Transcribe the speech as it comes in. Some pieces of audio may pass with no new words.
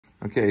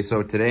Okay,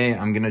 so today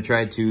I'm gonna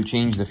try to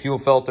change the fuel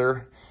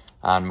filter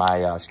on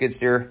my skid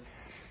steer.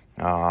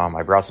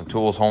 I brought some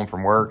tools home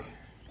from work,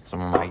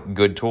 some of my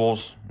good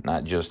tools,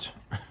 not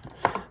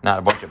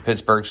a bunch of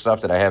Pittsburgh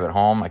stuff that I have at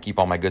home. I keep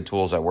all my good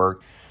tools at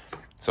work.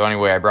 So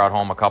anyway, I brought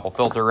home a couple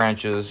filter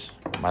wrenches,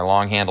 my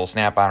long handle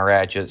snap-on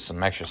ratchets,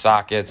 some extra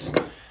sockets,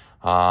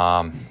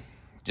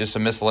 just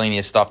some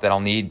miscellaneous stuff that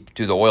I'll need to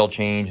do the oil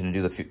change and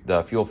do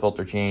the fuel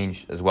filter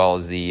change, as well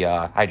as the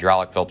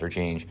hydraulic filter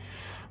change.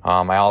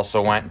 I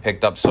also went and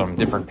picked up some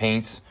different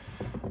paints.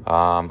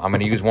 I'm going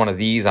to use one of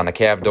these on the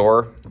cab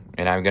door,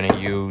 and I'm going to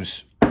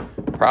use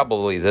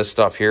probably this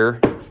stuff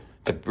here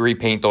to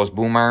repaint those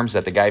boom arms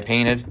that the guy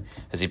painted,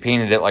 as he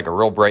painted it like a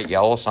real bright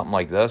yellow, something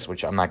like this,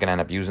 which I'm not going to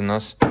end up using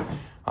this.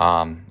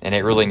 And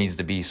it really needs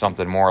to be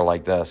something more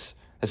like this.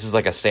 This is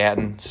like a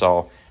satin,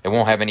 so it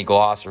won't have any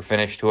gloss or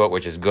finish to it,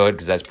 which is good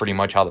because that's pretty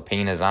much how the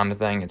paint is on the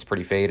thing. It's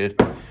pretty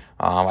faded.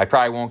 I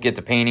probably won't get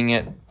to painting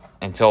it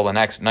until the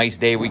next nice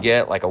day we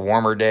get, like a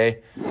warmer day,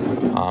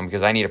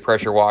 because I need to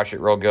pressure wash it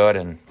real good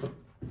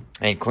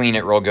and clean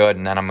it real good,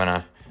 and then I'm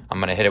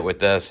gonna hit it with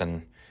this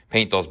and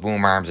paint those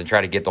boom arms and try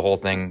to get the whole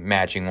thing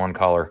matching one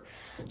color.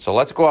 So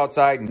let's go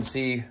outside and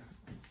see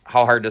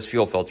how hard this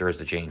fuel filter is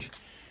to change.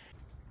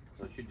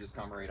 So it should just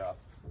come right up.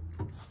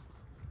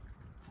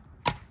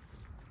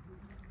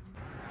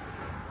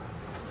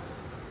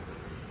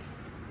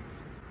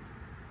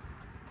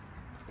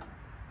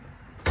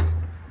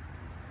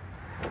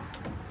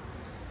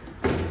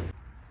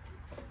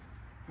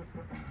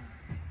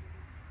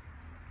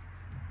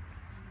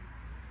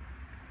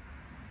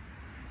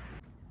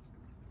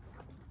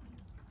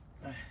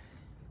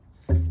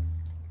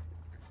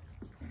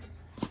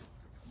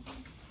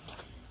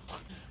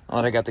 Now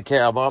that I got the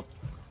cab up,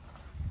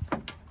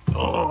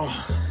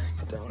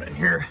 get down in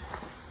here.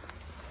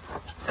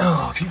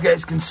 Oh, if you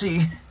guys can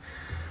see.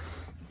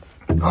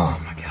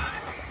 Oh my God.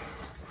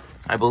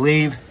 I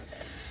believe,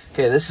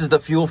 okay, this is the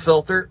fuel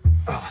filter.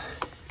 Oh,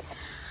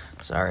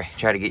 sorry,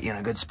 try to get you in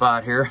a good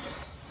spot here.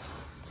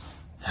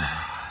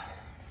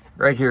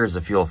 Right here is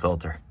the fuel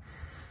filter.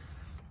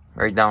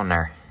 Right down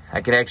there.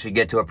 I could actually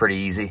get to it pretty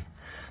easy.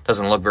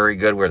 Doesn't look very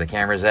good where the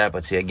camera's at,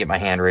 but see, I can get my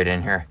hand right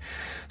in here.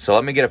 So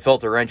let me get a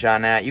filter wrench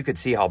on that. You could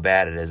see how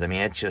bad it is. I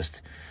mean, it's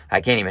just,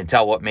 I can't even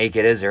tell what make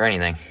it is or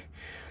anything.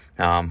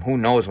 Who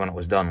knows when it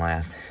was done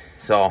last.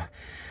 So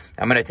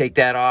I'm gonna take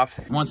that off.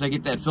 Once I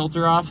get that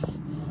filter off,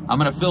 I'm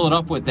gonna fill it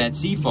up with that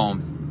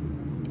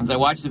seafoam. As I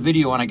watched a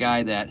video on a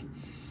guy that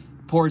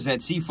pours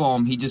that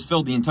seafoam, he just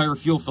filled the entire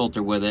fuel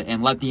filter with it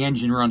and let the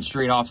engine run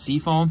straight off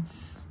seafoam.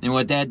 And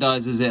what that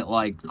does is it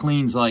like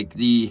cleans like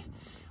the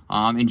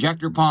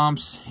injector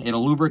pumps,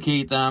 it'll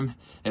lubricate them,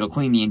 it'll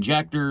clean the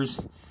injectors,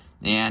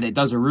 and it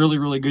does a really,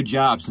 really good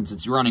job since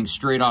it's running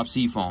straight off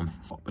seafoam.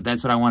 But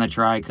that's what I want to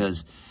try,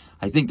 because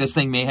I think this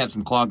thing may have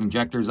some clogged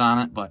injectors on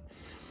it, but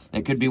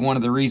it could be one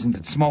of the reasons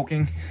it's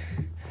smoking.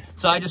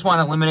 So I just want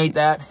to eliminate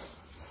that.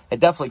 It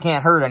definitely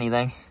can't hurt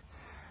anything,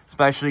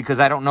 especially because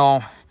I don't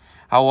know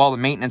how all the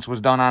maintenance was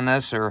done on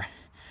this or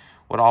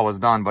what all was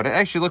done, but it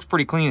actually looks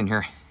pretty clean in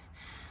here.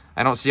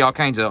 I don't see all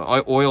kinds of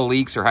oil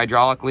leaks or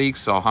hydraulic leaks,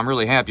 so I'm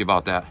really happy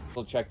about that.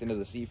 I checked into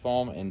the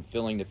seafoam and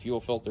filling the fuel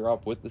filter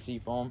up with the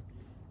seafoam,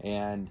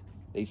 and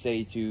they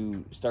say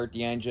to start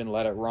the engine,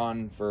 let it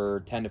run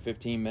for 10 to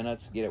 15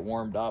 minutes, get it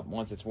warmed up.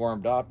 Once it's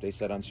warmed up, they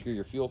said unscrew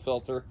your fuel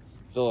filter,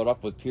 fill it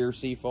up with pure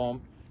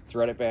seafoam,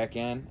 thread it back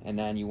in, and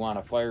then you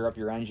want to fire up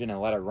your engine and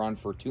let it run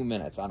for 2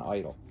 minutes on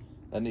idle.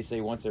 Then they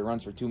say once it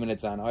runs for 2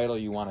 minutes on idle,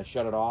 you want to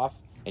shut it off,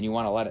 and you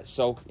want to let it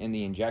soak in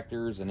the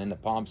injectors and in the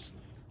pumps,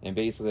 and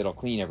basically it'll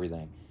clean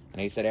everything.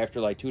 And they said after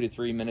like 2 to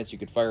 3 minutes, you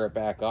could fire it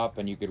back up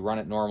and you could run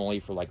it normally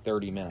for like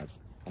 30 minutes.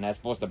 And that's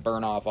supposed to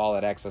burn off all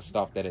that excess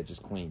stuff that it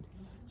just cleaned.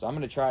 So I'm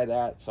going to try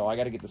that. So I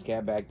got to get this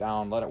cab back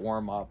down, let it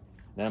warm up.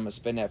 Then I'm going to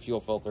spin that fuel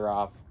filter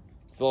off,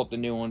 fill up the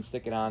new one,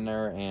 stick it on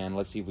there, and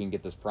let's see if we can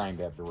get this primed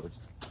afterwards.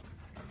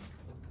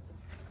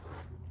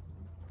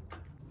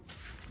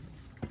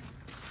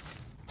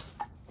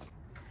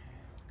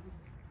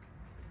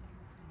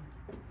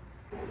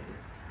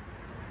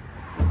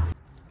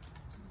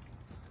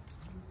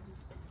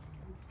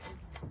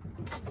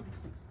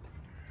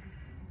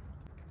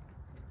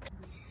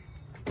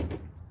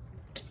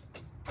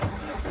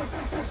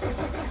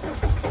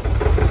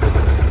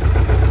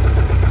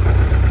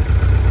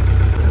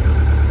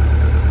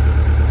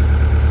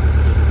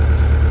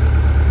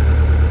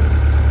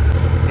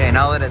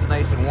 Now that it's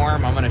nice and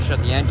warm, I'm going to shut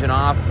the engine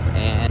off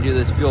and do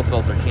this fuel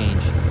filter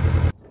change.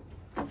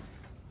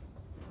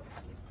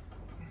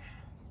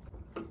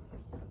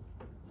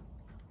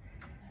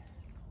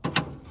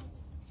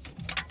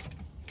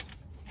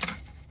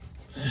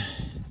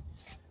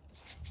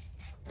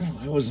 Oh,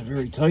 that wasn't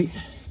very tight.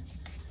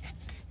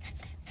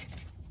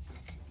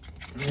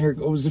 There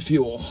goes the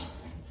fuel.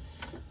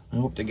 I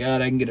hope to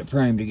God I can get it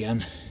primed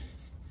again.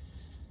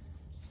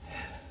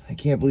 I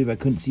can't believe I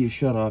couldn't see a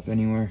shut off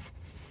anywhere.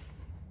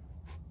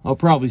 I'll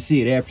probably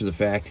see it after the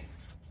fact.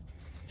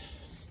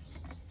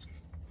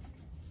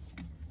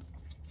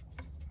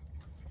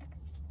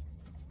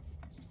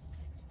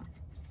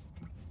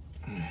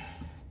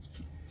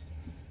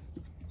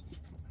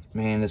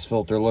 Man, this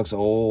filter looks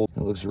old.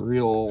 It looks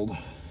real old.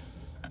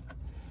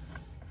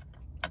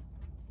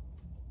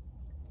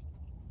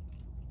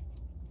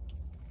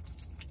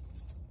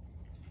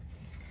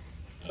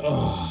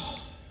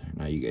 Oh,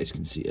 now you guys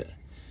can see it.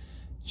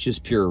 It's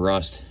just pure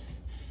rust.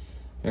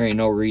 There ain't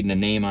no reading a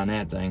name on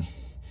that thing.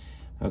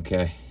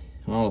 Okay,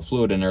 well, the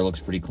fluid in there looks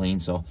pretty clean,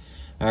 so.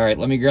 All right,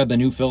 let me grab the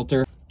new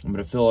filter. I'm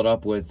gonna fill it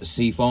up with the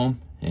sea foam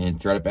and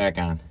thread it back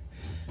on.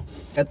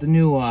 Got the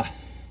new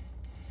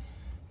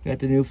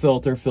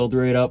filter filled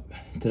right up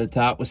to the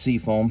top with sea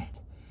foam.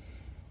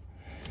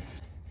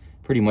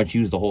 Pretty much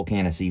used the whole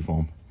can of sea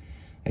foam.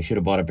 I should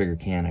have bought a bigger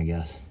can, I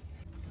guess.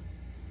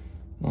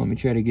 Well, let me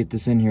try to get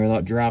this in here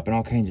without dropping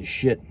all kinds of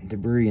shit,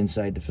 debris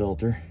inside the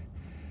filter.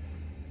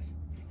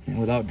 And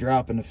without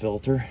dropping the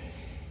filter.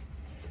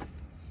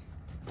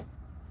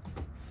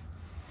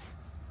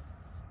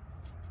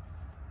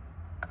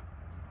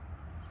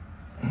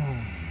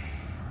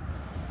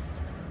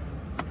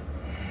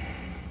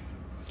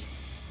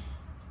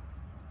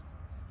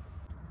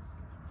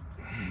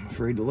 I'm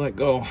afraid to let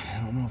go.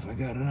 I don't know if I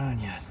got it on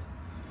yet.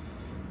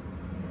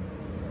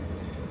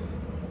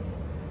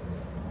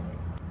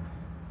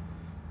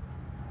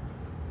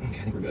 Okay,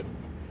 I think we're good.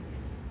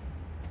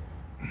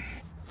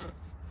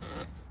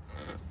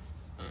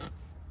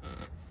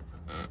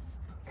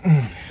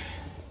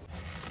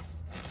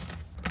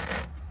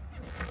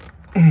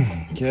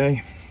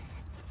 Okay.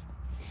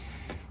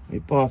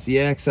 Wipe off the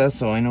excess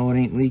so I know it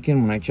ain't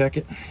leaking when I check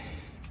it.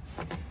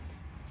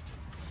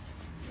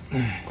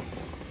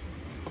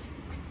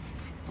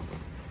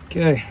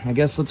 Okay, I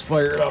guess let's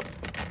fire it up.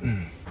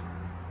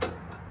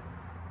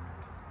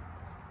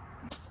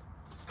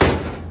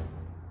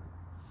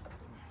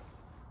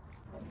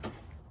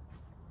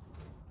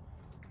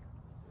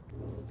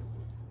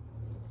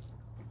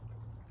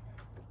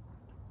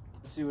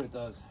 Let's see what it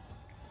does.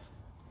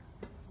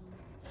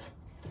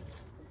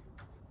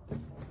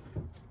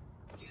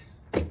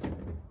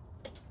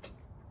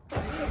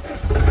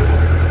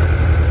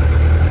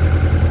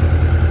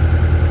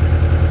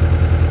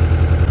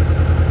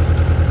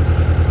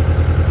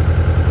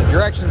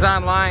 Directions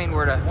online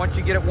were to, once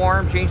you get it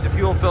warm, change the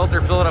fuel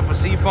filter, fill it up with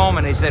sea foam,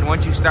 and they said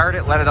once you start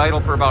it, let it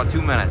idle for about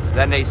 2 minutes.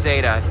 Then they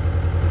say to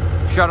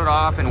shut it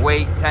off and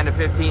wait 10 to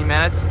 15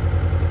 minutes,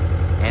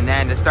 and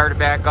then to start it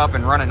back up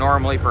and run it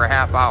normally for a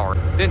half hour.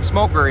 Didn't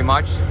smoke very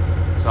much,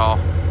 so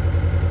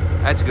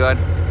that's good.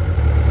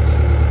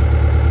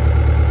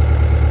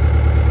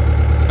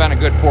 It's been a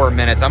good 4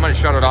 minutes. I'm gonna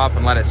shut it off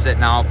and let it sit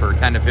now for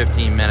 10 to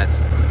 15 minutes.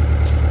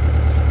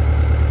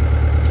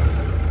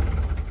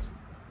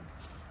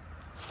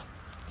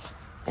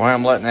 While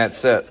I'm letting that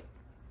sit,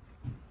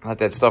 let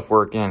that stuff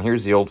work in.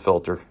 Here's the old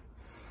filter.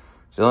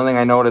 So the only thing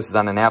I noticed is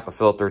on the Napa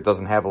filter, it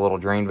doesn't have a little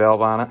drain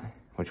valve on it,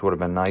 which would have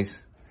been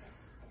nice.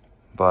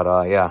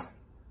 But yeah,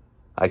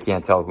 I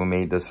can't tell who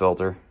made this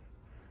filter.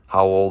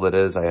 How old it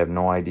is, I have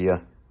no idea.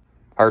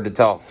 Hard to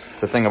tell.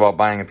 It's the thing about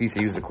buying a piece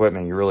of used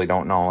equipment, you really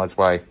don't know. That's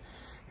why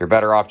you're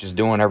better off just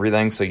doing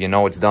everything so you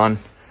know it's done,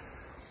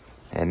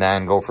 and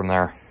then go from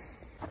there.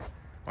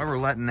 While we're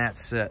letting that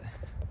sit,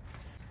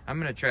 I'm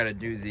gonna try to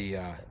do the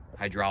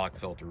hydraulic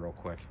filter real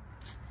quick,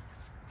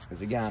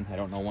 because again, I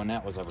don't know when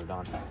that was ever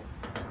done.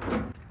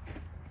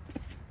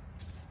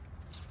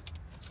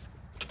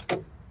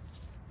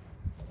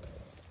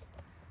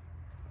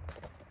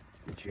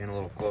 Get you in a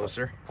little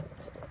closer.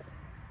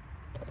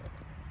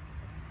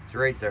 It's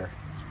right there.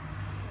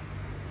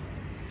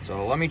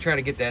 So let me try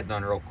to get that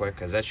done real quick,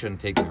 because that shouldn't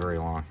take me very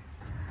long.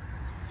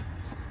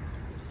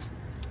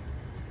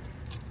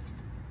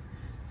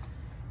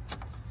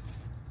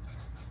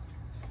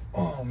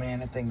 Oh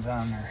man, that thing's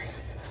on there.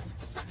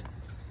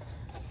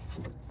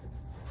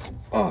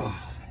 Oh,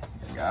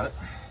 I got it.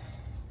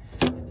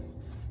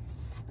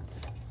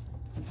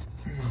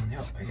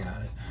 Yep, I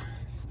got it.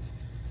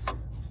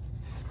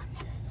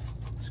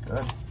 That's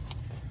good.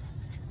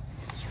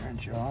 Let's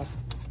wrench off.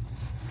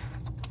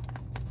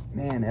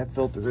 Man, that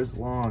filter is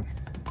long.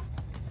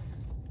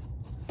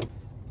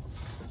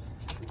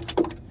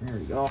 There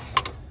we go.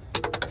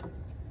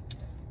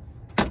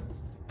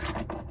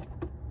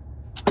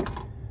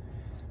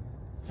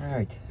 All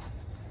right.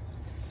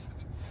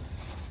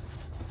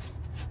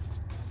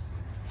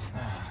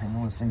 I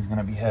know this thing's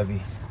gonna be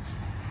heavy.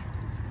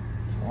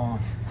 It's long.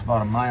 It's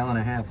about 1.5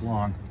 miles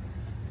long.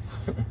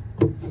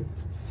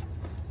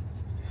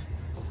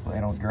 Hopefully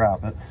I don't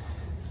drop it.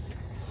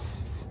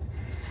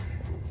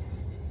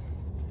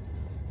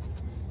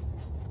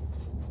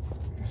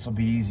 This will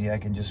be easy. I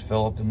can just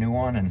fill up the new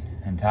one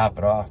and top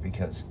it off,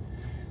 because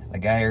the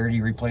guy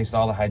already replaced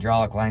all the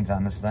hydraulic lines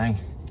on this thing.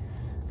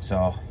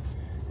 So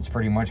it's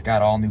pretty much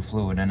got all new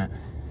fluid in it.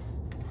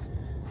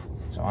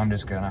 So I'm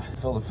just gonna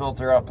fill the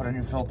filter up, put a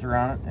new filter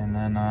on it, and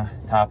then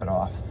top it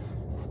off.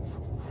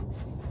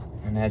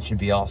 And that should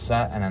be all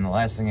set. And then the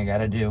last thing I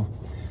gotta do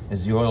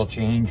is the oil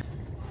change.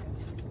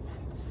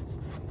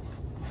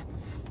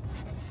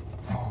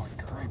 Oh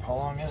crap, how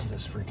long is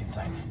this freaking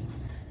thing?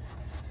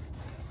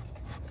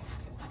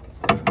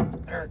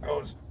 There it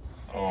goes.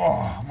 Oh,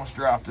 almost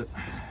dropped it.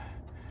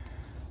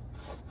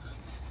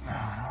 Oh,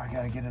 now I I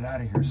gotta get it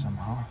out of here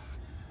somehow.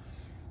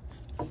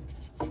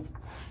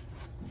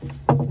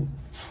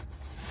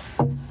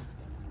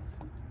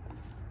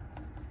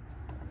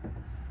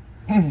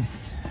 There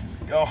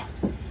we go.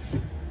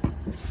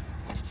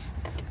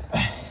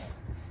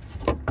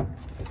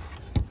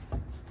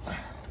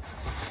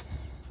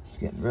 It's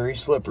getting very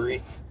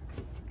slippery.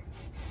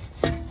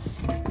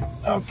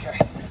 Okay.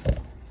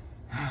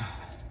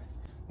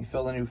 We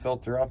fill the new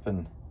filter up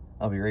and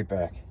I'll be right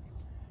back.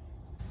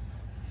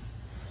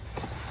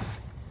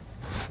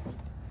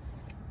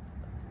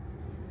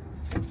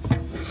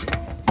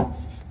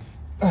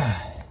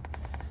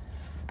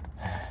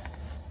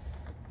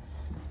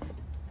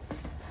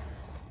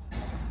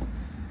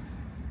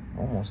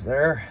 Almost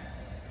there.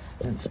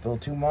 Didn't spill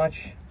too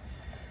much.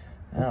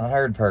 Now the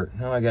hard part.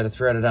 Now I got to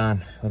thread it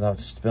on without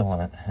spilling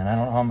it. And I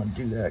don't know how I'm going to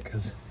do that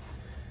because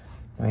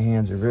my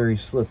hands are very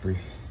slippery.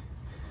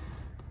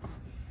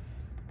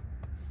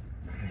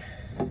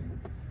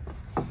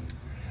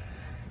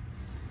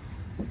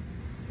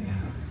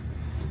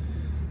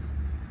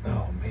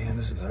 Oh man,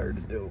 this is hard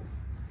to do.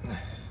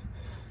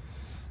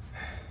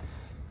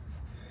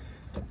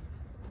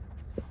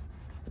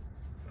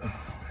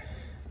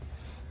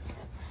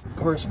 Of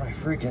course, my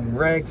freaking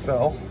rag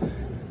fell.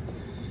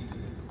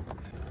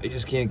 I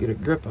just can't get a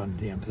grip on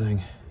the damn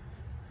thing.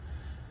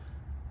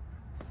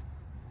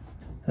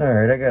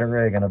 Alright, I got a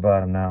rag on the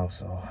bottom now,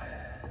 so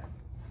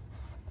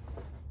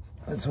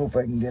let's hope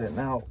I can get it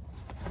now.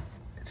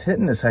 It's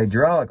hitting this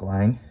hydraulic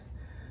line,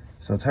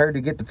 so it's hard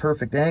to get the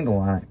perfect angle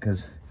on it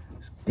because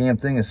this damn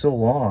thing is so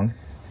long.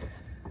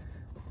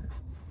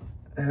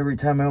 Every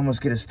time I almost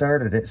get it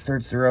started, it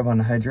starts to rub on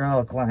the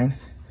hydraulic line.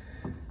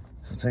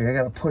 So it's like I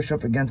gotta push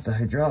up against the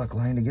hydraulic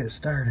line to get it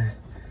started.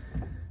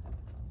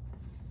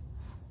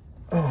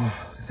 Oh,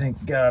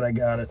 thank God I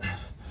got it.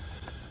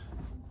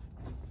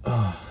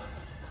 Oh,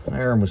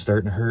 my arm was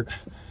starting to hurt.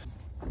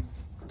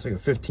 It's like a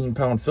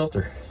 15-pound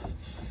filter.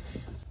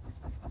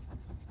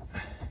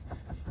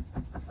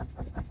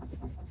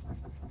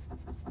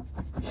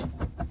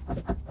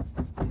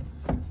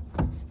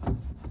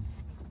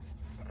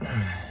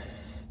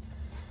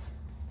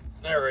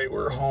 All right,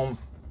 we're home.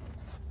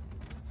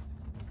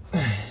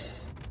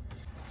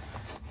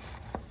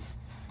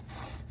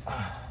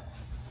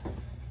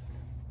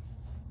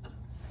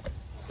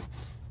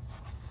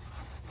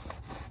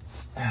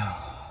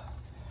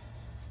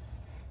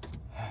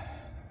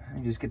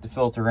 Just get the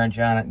filter wrench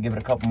on it and give it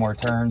a couple more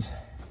turns.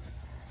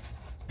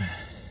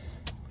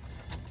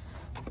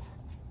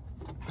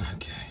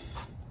 Okay.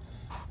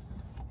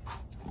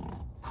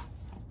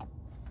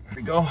 There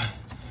we go.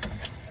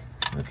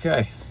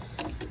 Okay.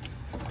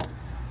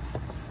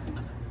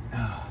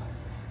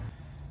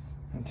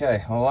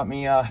 Okay, well let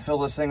me fill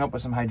this thing up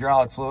with some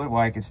hydraulic fluid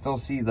while I can still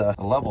see the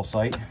level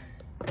sight.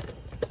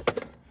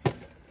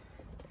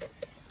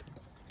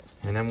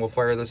 And then we'll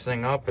fire this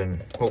thing up and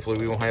hopefully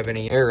we won't have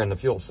any air in the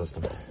fuel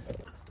system.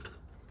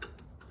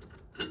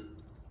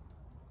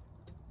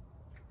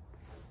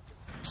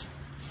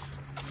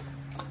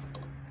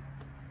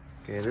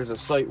 Okay, there's a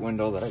sight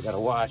window that I gotta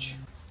watch.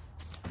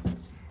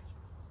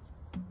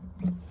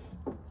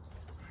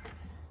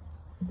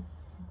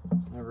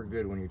 Never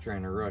good when you're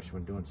trying to rush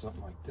when doing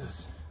something like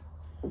this.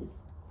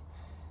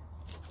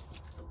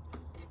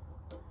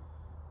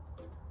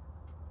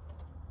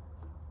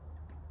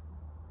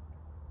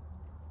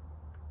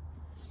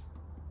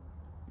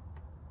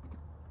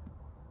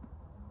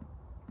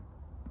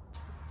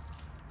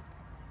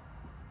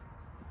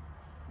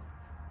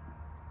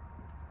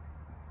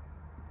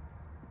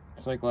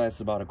 Sight glass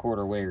is about a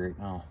quarter way right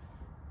now.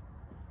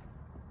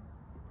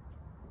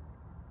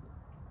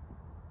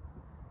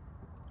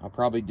 I'll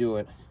probably do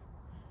it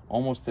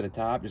almost to the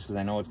top just because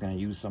I know it's going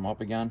to use some up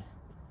again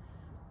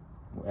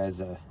as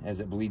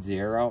it bleeds the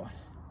air out.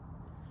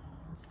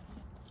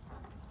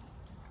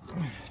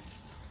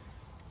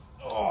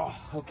 Oh,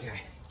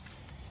 okay.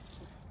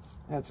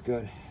 That's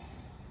good.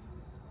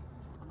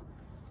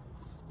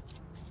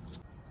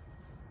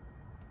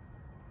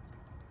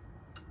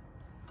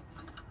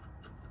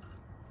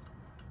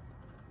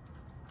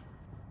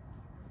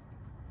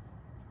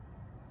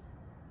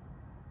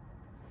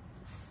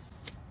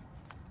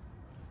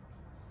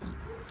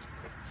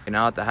 And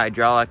now that the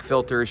hydraulic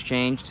filter is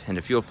changed and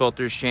the fuel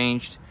filter is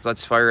changed, so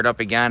let's fire it up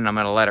again. I'm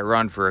gonna let it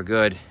run for a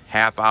good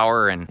half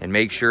hour and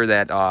make sure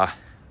that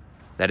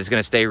that it's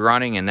gonna stay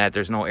running and that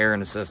there's no air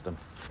in the system.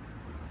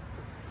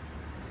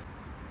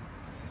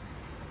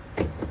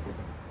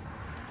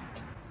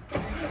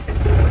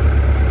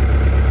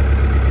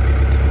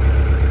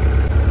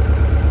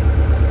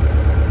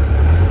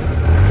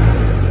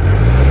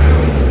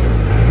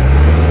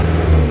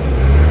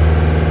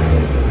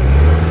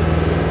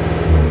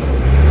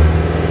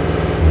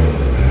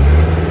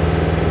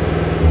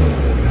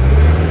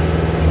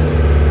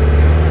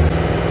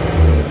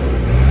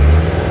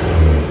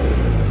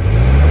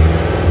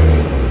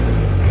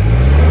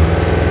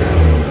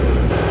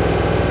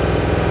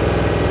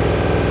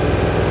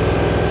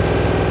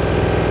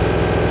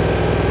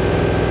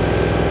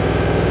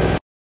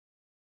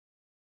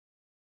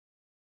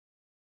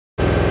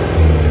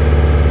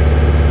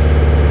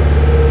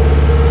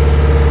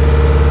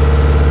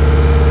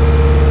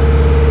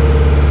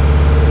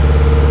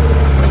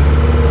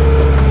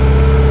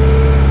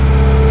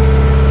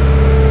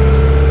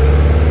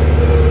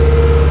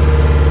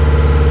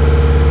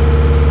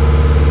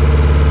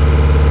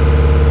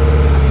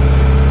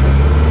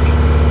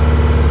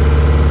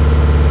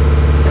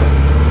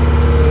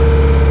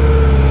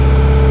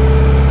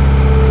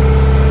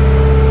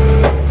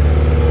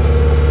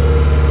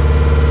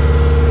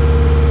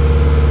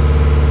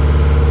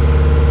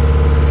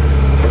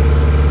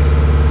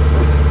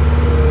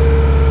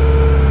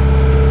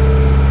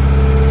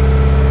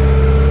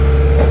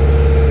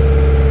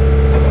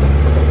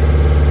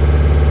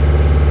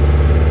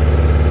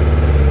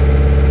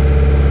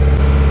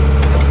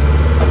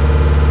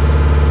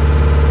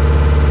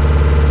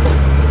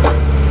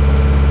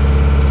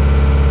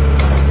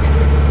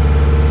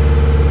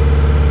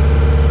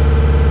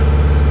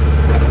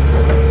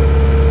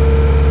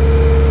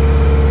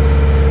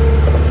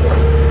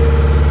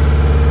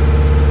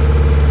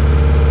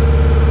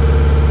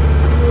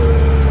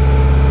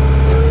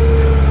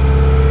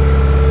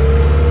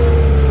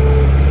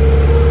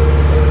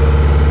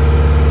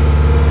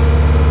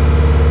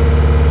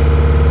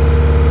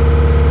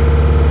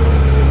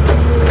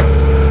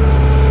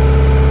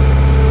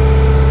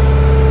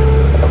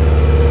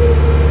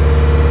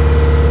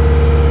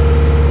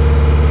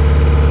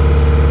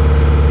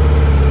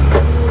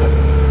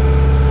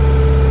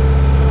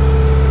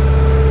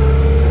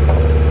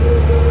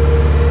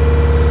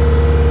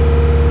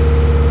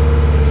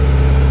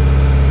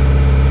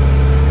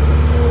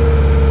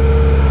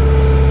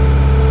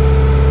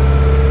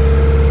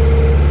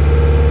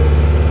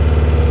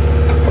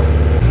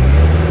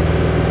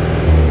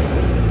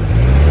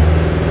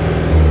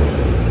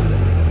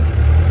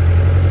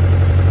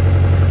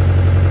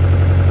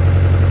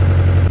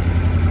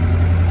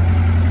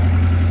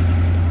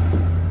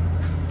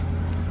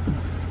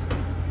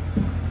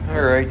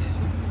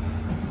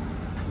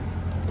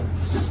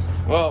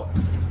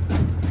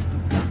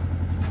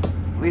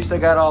 at least I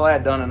got all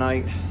that done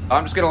tonight.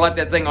 I'm just gonna let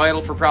that thing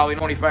idle for probably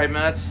 25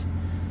 minutes.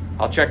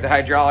 I'll check the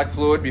hydraulic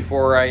fluid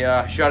before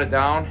I shut it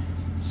down.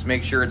 Just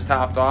make sure it's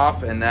topped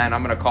off, and then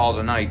I'm gonna call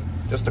it a night.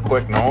 Just a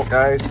quick note,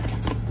 guys.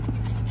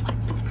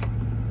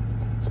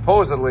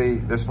 Supposedly,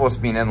 there's supposed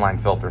to be an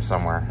inline filter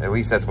somewhere. At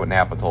least that's what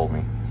Napa told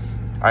me.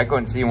 I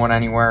couldn't see one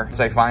anywhere.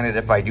 Once I find it,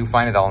 if I do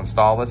find it, I'll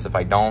install this. If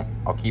I don't,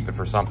 I'll keep it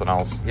for something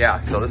else.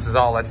 Yeah, so this is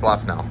all that's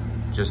left now.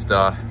 Just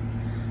my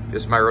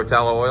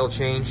Rotella oil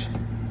change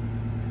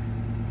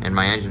and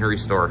my engine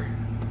restore.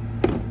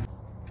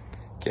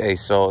 Okay,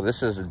 so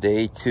this is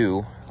day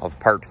 2 of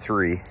part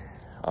 3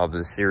 of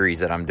the series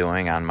that I'm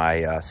doing on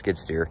my skid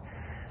steer.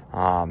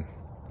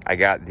 I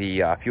got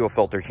the fuel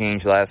filter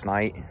changed last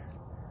night.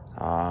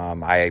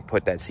 I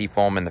put that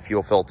seafoam in the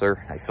fuel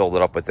filter. I filled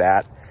it up with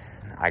that.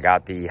 I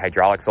got the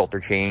hydraulic filter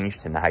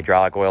changed and the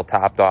hydraulic oil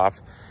topped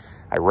off.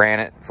 I ran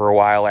it for a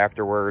while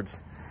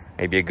afterwards,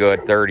 maybe a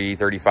good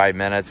 30-35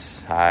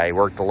 minutes. I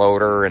worked the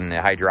loader and the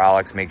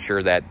hydraulics, make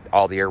sure that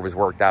all the air was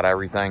worked out of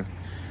everything.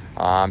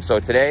 So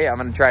today I'm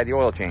going to try the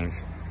oil change.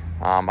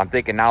 I'm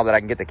thinking now that I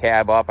can get the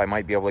cab up, I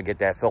might be able to get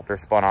that filter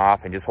spun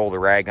off and just hold a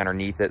rag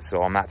underneath it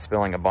so I'm not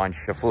spilling a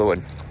bunch of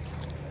fluid.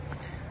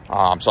 So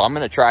I'm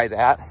going to try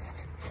that.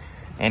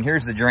 And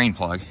here's the drain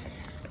plug.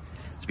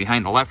 It's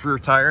behind the left rear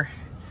tire.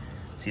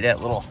 See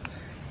that little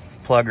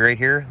plug right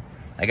here?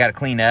 I got to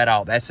clean that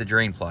out. That's the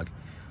drain plug.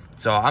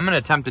 So I'm going to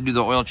attempt to do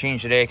the oil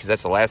change today because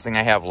that's the last thing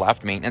I have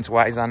left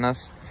maintenance-wise on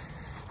this.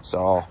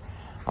 So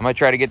I'm going to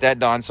try to get that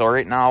done. So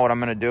right now what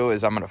I'm going to do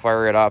is I'm going to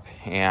fire it up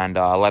and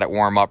let it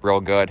warm up real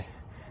good.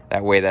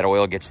 That way that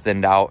oil gets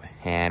thinned out.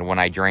 And when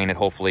I drain it,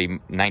 hopefully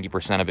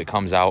 90% of it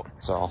comes out.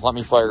 So let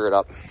me fire it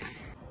up.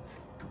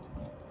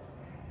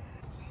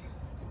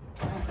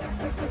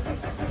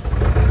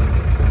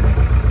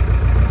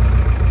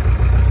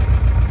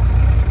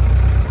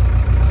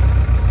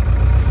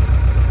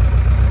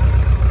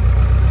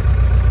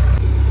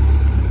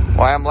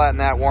 While I'm letting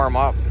that warm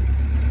up,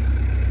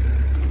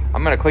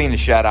 I'm gonna clean the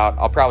shed out.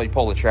 I'll probably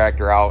pull the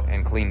tractor out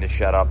and clean the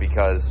shed up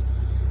because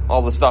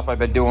all the stuff I've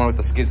been doing with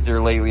the skid steer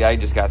lately, I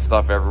just got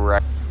stuff everywhere.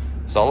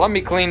 So let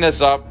me clean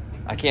this up.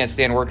 I can't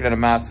stand working in a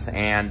mess,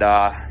 and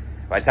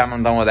by the time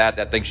I'm done with that,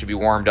 that thing should be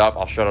warmed up.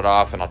 I'll shut it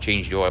off and I'll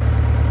change the oil.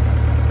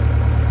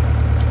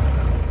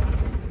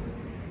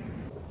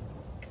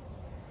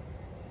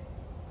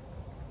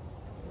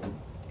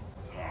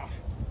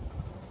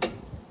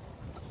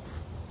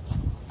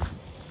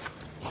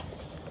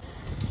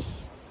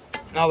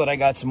 Now that I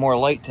got some more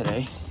light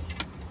today,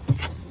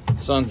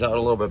 sun's out a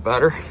little bit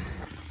better.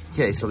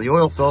 Okay, so the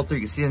oil filter,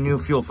 you can see the new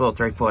fuel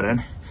filter I put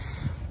in.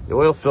 The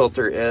oil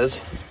filter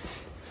is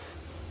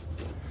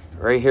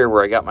right here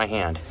where I got my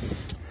hand.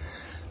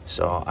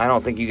 So I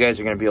don't think you guys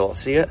are gonna be able to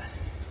see it.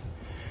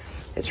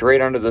 It's right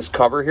under this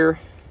cover here.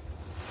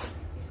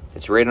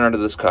 It's right under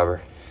this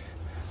cover.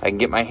 I can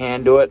get my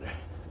hand to it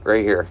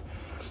right here.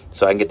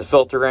 So I can get the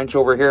filter wrench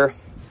over here.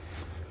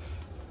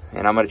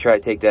 And I'm going to try to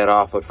take that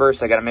off. But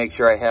first, I got to make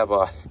sure I have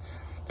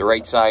the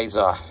right size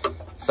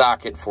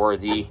socket for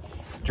the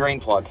drain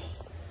plug.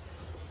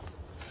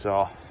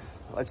 So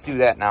let's do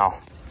that now.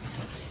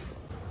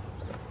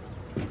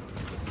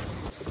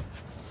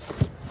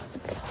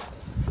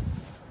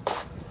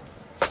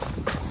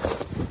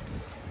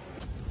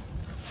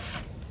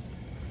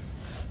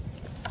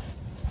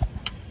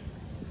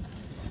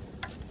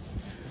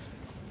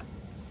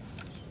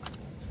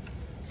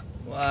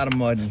 A lot of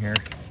mud in here.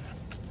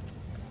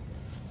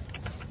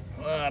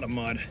 A lot of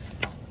mud.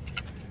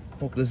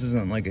 Hope this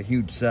isn't like a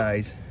huge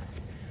size.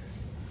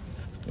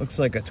 Looks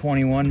like a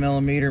 21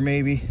 millimeter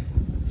maybe,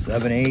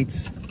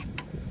 7/8,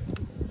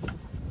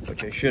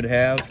 which I should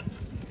have.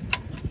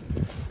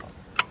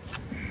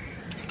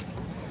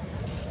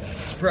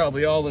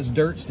 Probably all this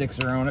dirt sticks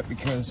around it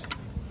because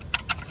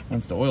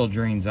once the oil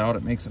drains out,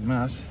 it makes a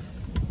mess.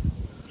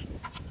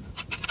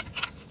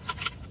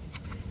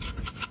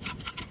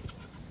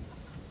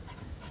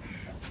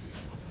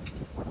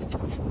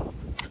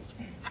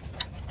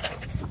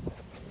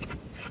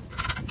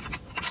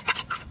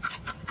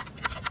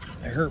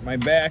 I hurt my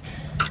back,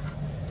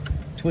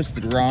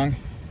 twisted wrong.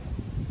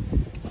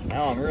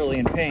 Now I'm really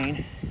in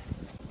pain.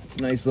 It's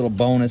a nice little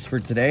bonus for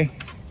today.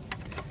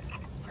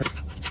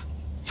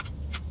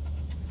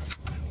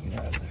 Get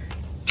out of there.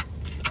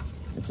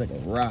 It's like a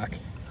rock.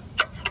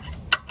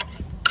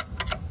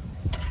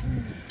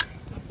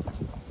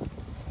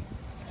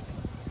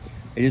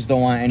 I just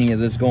don't want any of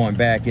this going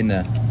back in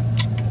the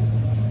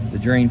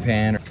drain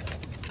pan.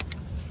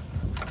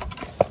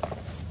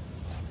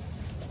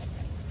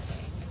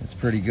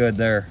 Pretty good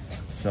there.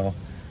 So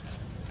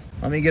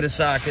let me get a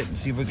socket and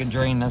see if we can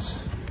drain this.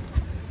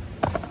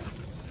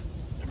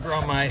 I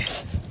brought my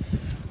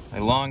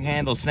long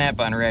handle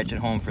snap-on ratchet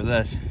home for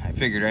this. I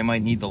figured I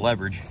might need the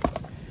leverage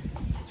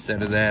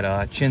instead of that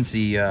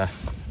chintzy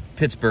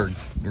Pittsburgh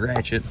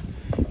ratchet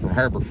from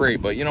Harbor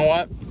Freight. But you know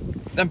what?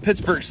 Them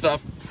Pittsburgh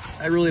stuff,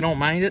 I really don't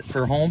mind it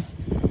for home.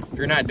 If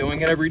you're not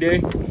doing it every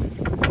day,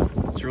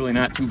 it's really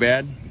not too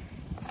bad.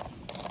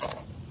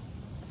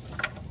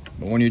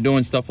 But when you're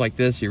doing stuff like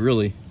this, you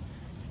really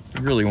I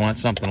really want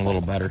something a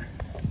little better.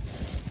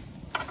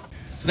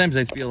 Sometimes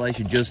I feel I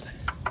should just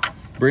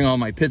bring all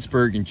my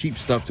Pittsburgh and cheap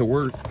stuff to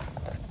work.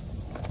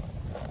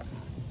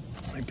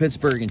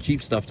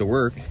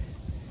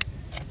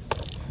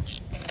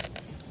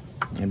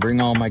 And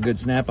bring all my good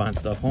Snap-on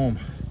stuff home.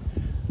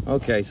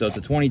 Okay, so it's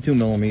a 22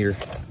 millimeter.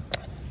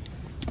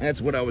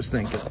 That's what I was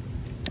thinking.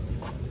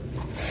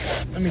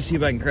 Let me see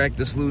if I can crack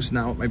this loose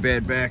now with my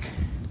bad back.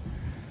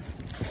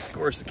 Of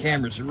course, the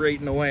camera's right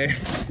in the way.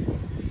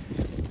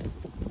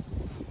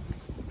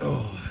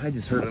 Oh, I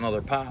just heard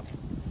another pop.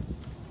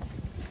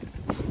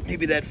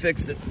 Maybe that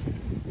fixed it.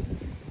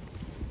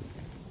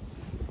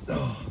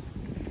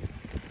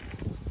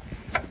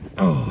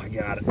 Oh, I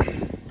got it.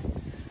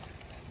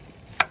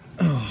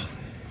 Oh.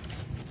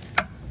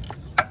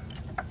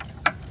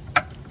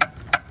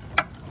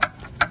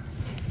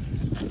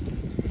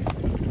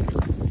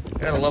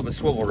 Gotta love a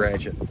swivel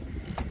ratchet.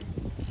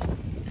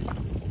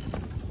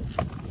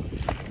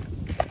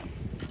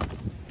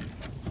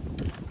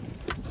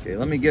 Okay,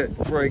 let me get,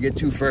 before I get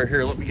too far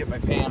here, let me get my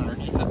pan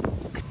underneath it.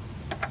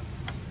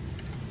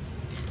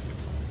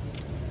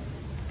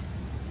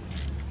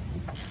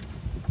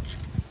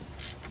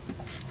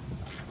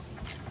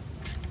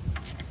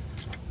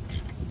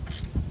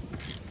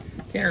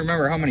 Can't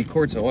remember how many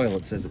quarts of oil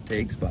it says it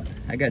takes, but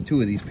I got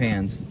 2 of these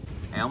pans.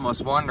 I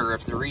almost wonder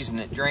if the reason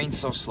it drains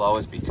so slow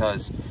is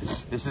because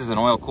this is an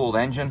oil-cooled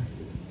engine.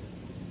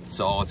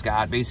 So it's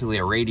got basically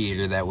a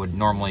radiator that would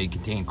normally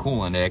contain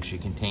coolant. It actually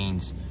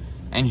contains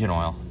engine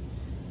oil.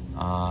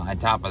 On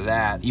top of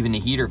that, even the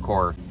heater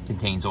core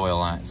contains oil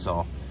on it.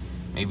 So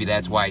maybe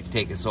that's why it's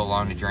taking so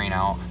long to drain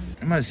out.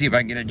 I'm gonna see if I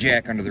can get a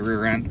jack under the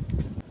rear end.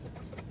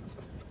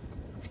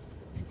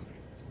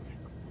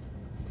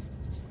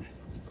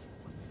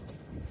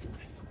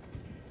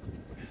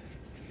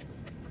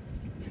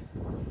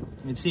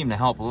 It seemed to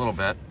help a little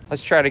bit.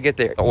 Let's try to get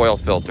the oil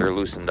filter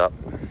loosened up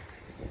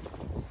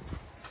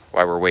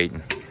while we're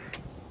waiting.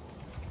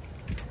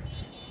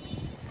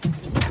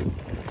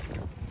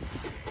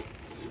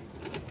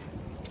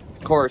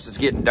 Of course, it's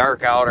getting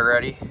dark out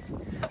already.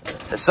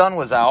 The sun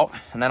was out,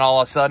 and then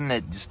all of a sudden,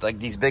 it just like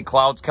these big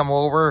clouds come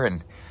over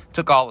and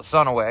took all the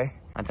sun away.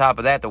 On top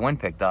of that, the wind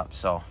picked up.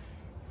 So,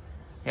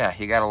 yeah,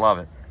 you gotta love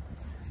it.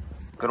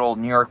 Good old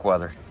New York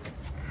weather.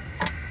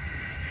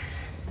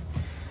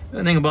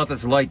 The thing about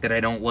this light that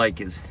I don't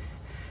like is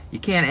you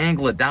can't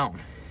angle it down.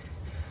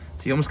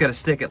 So you almost got to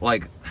stick it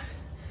like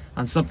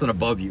on something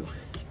above you.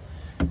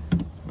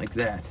 Like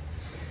that.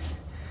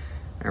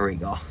 There we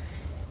go.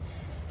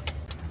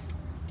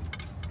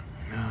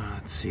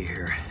 Let's see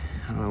here.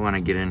 How do I want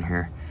to get in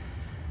here?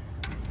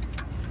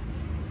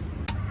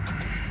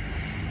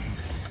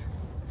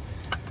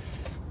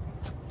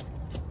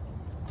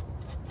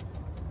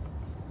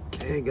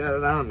 Okay, got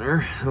it on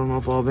there. I don't know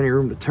if I'll have any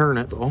room to turn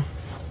it though.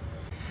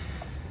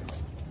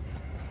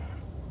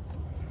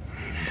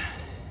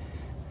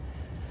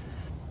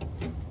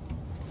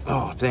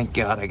 Oh, thank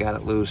God I got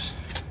it loose.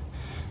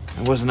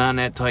 It wasn't on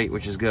that tight,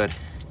 which is good,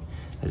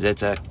 as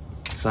that's a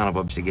son of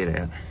a bitch to get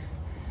at.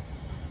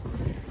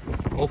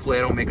 Hopefully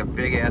I don't make a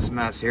big ass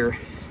mess here.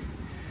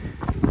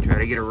 Try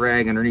to get a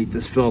rag underneath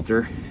this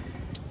filter.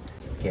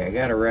 Okay, I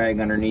got a rag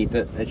underneath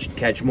it. That should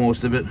catch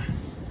most of it.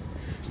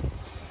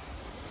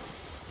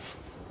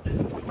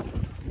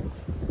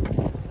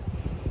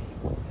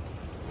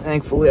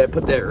 Thankfully I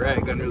put that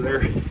rag under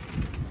there.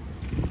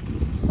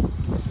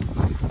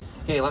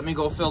 Okay, let me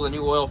go fill the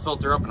new oil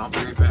filter up and I'll be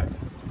right back.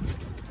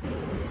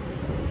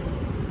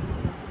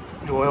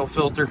 New oil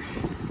filter.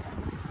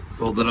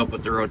 Filled it up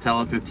with the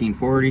Rotella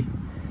 1540.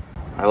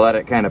 I let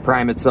it kind of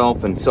prime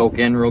itself and soak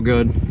in real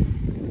good.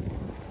 And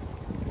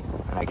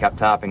I kept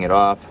topping it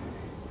off.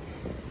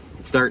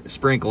 It's starting to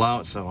sprinkle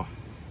out, so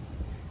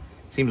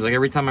it seems like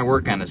every time I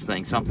work on this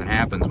thing, something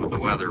happens with the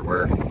weather,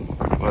 where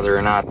whether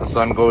or not the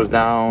sun goes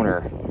down,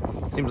 or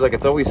it seems like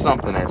it's always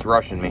something that's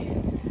rushing me.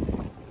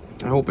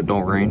 I hope it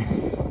don't rain.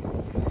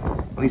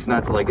 At least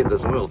not till I get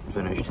this oil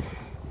finished.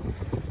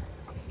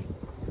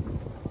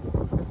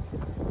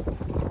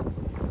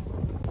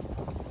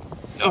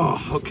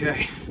 Oh,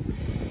 okay.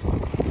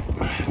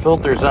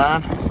 Filter's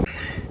on.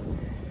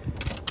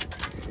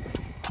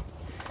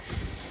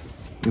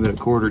 Give it a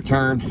quarter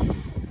turn.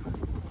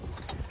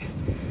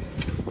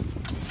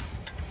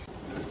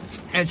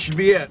 That should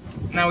be it.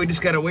 Now we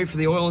just gotta wait for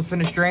the oil to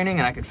finish draining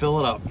and I can fill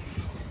it up.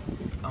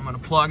 I'm gonna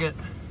plug it.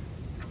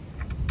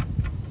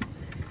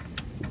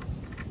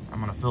 I'm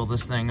gonna fill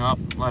this thing up,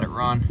 let it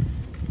run.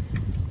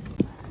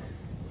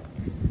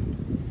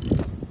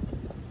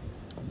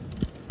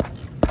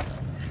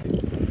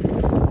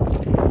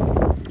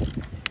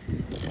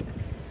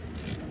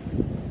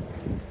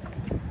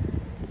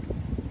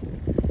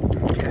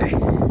 Okay.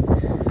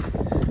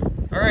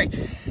 All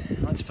right,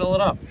 let's fill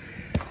it up.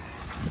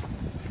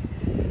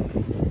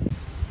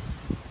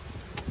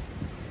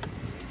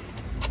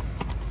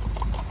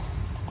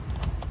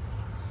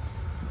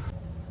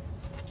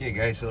 Okay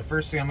guys, so the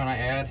first thing I'm gonna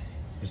add,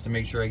 just to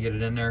make sure I get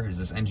it in there, is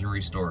this engine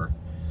restorer.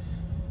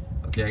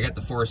 Okay, I got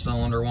the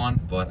 4-cylinder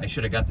one, but I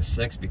should have got the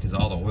 6 because of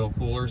all the oil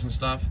coolers and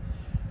stuff.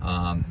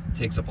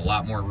 Takes up a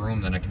lot more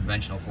room than a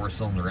conventional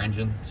 4-cylinder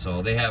engine.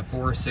 So they have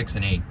 4, 6,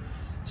 and 8.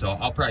 So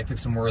I'll probably pick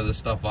some more of this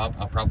stuff up.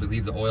 I'll probably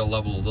leave the oil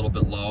level a little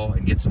bit low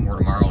and get some more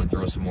tomorrow and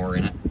throw some more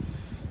in it,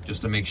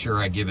 just to make sure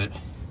I give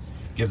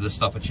this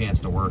stuff a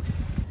chance to work.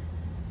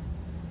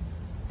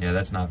 Yeah,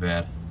 that's not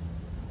bad.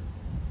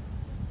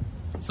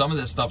 Some of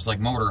this stuff's like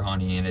motor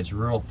honey, and it's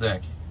real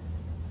thick,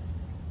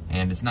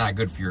 and it's not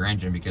good for your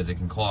engine because it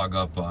can clog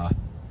up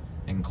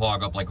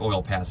like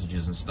oil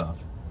passages and stuff.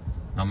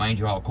 Now mind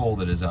you how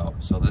cold it is out,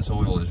 so this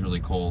oil is really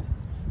cold.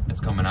 It's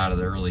coming out of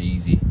there really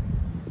easy.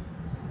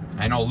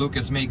 I know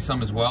Lucas makes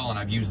some as well, and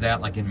I've used that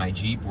like in my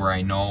Jeep, where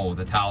I know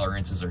the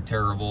tolerances are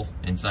terrible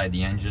inside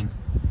the engine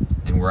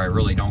and where I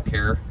really don't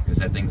care because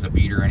that thing's a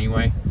beater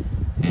anyway.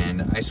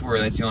 And I swear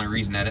that's the only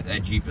reason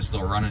that Jeep is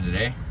still running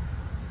today.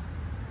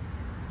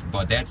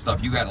 But that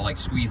stuff, you gotta like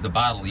squeeze the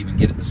bottle to even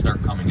get it to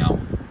start coming out.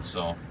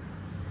 So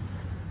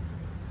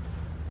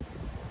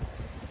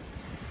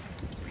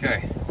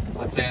okay,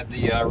 let's add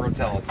the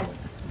Rotella to it.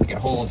 I think it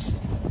holds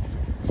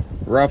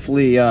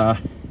roughly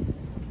 11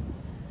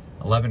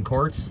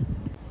 quarts.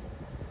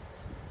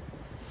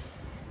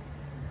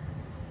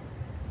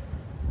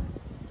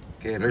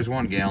 Okay, there's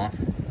 1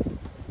 gallon.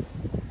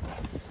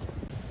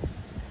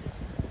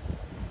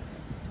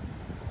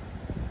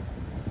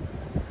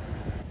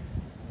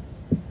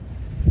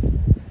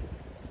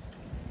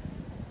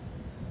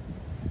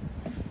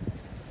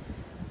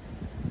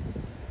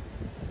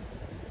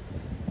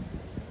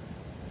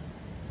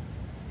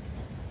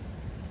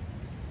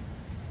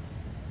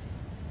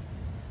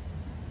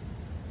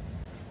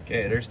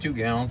 Okay, there's 2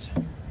 gallons.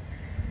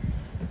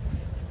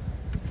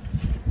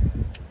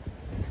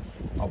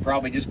 I'll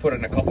probably just put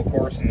in a couple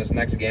quarts in this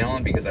next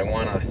gallon because I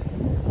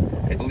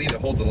believe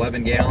it holds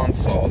 11 gallons,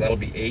 so that'll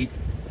be 8.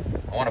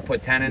 I want to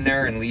put 10 in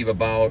there and leave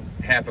about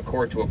half a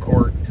quart to a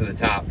quart to the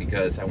top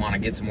because I want to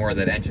get some more of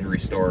that engine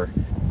restore.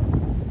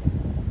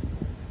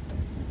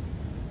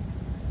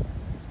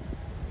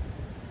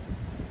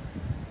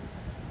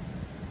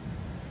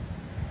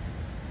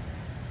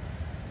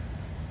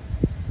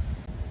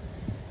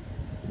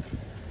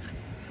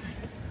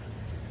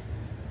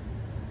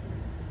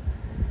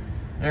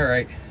 All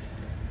right,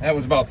 that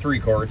was about 3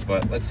 quarts,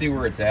 but let's see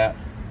where it's at.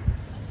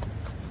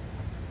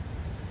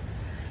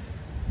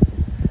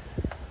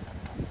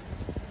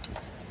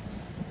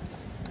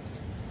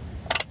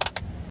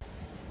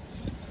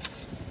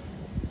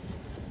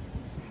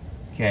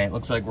 Okay, it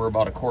looks like we're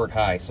about a quart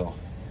high, so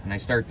when I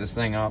start this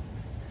thing up,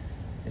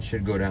 it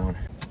should go down.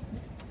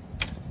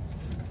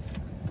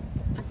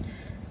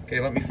 Okay,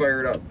 let me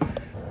fire it up.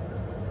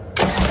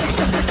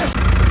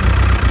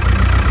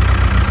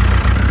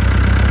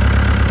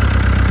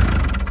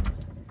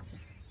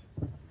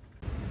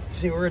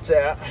 See where it's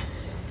at.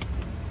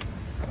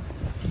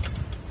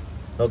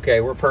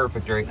 Okay, we're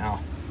perfect right now.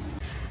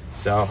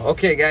 So,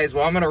 okay guys,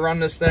 well I'm gonna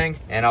run this thing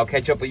and I'll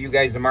catch up with you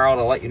guys tomorrow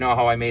to let you know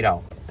how I made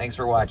out. Thanks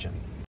for watching.